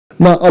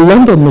Now, a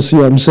London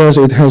museum says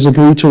it has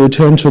agreed to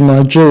return to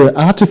Nigeria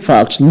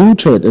artifacts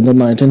looted in the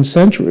 19th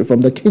century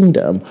from the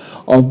Kingdom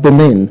of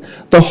Benin.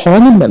 The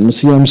Horniman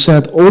Museum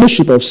said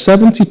ownership of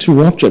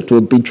 72 objects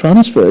would be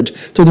transferred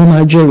to the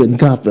Nigerian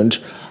government.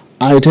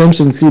 Items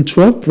include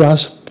 12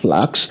 brass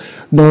plaques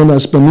known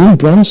as Benin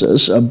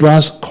bronzes, a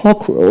brass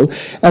cockerel,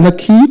 and a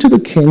key to the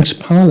King's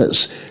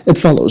Palace. It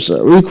follows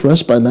a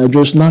request by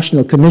Nigeria's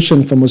National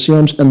Commission for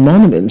Museums and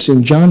Monuments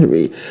in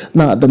January.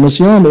 Now, the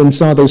museum in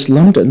Southeast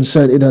London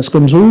said it has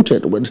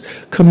consulted with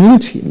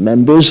community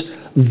members,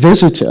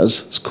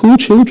 visitors, school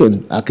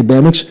children,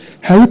 academics,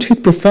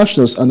 heritage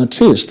professionals, and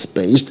artists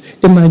based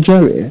in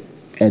Nigeria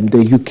and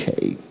the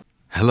UK.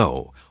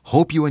 Hello.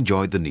 Hope you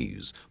enjoyed the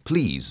news.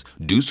 Please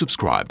do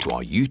subscribe to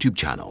our YouTube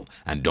channel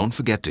and don't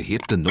forget to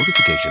hit the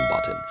notification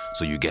button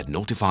so you get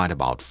notified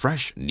about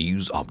fresh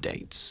news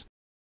updates.